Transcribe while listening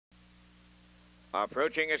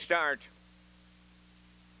Approaching a start.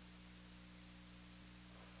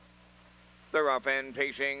 The rough end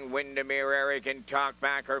pacing, Windermere Eric and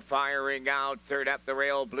Talkback are firing out. Third up the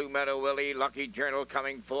rail, Blue Meadow Willie. Lucky Journal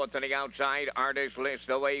coming fourth on the outside. Artist List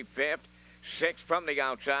away fifth. Sixth from the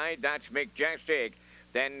outside, that's Majestic.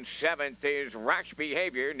 Then seventh is Rash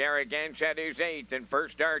Behavior. Narragansett is eighth. And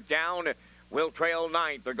first start down will trail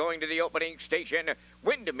ninth. They're going to the opening station.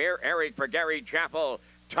 Windermere Eric for Gary Chappell.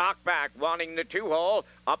 Talkback wanting the two-hole.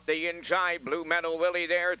 Up the inside, Blue Meadow Willie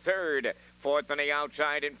there third. Fourth on the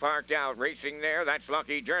outside and parked out. Racing there, that's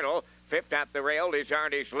Lucky Journal. Fifth at the rail is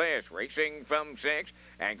Artist List. Racing from sixth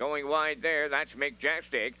and going wide there, that's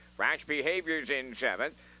Majestic. Rash Behavior's in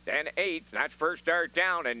seventh. Then eighth, that's first start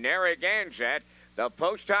down. And Narragansett, the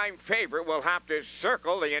post-time favorite, will have to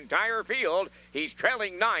circle the entire field. He's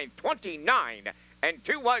trailing ninth, 29. And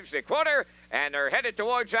 2 was the quarter. And they're headed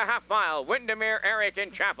towards the half mile. Windermere Eric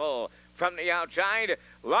and Chappell. From the outside,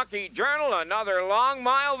 Lucky Journal, another long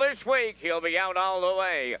mile this week. He'll be out all the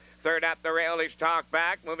way. Third at the rail is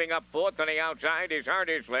Talkback. Moving up fourth on the outside is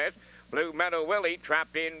Artist List. Blue Meadow Willie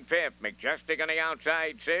trapped in fifth. Majestic on the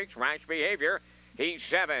outside, sixth. Rash Behavior, he's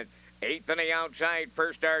seventh. Eighth on the outside,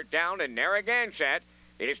 first start down. And Narragansett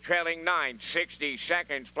is trailing ninth. 60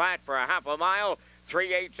 seconds flat for a half a mile.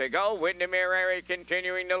 3/8 to go. Windermere Eric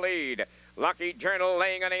continuing to lead. Lucky Journal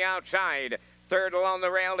laying on the outside. Third along the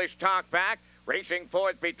rail is Talkback. Racing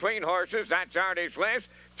fourth between horses, that's Artist List.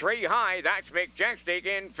 3 high, that's Majestic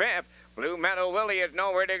in fifth. Blue Meadow Willie is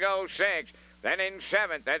nowhere to go, sixth. Then in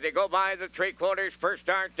seventh, as they go by the 3/4, first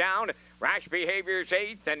start down. Rash Behavior's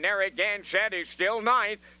eighth, and Narragansett is still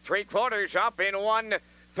ninth. 3/4 up in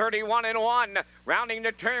 1:31 rounding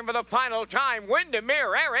the turn for the final time.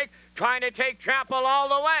 Windermere Eric trying to take Chappell all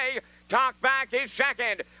the way. Talkback is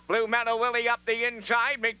second. Blue Meadow Willie up the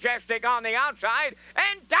inside. Majestic on the outside.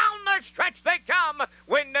 And down the stretch they come.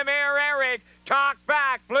 Windermere Eric.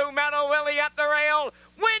 Talkback. Blue Meadow Willie at the rail.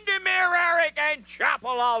 Windermere Eric and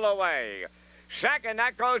Chappell all the way. Second,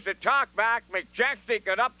 that goes to Talkback. Majestic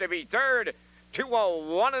got up to be third.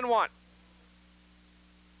 2:01 and 1.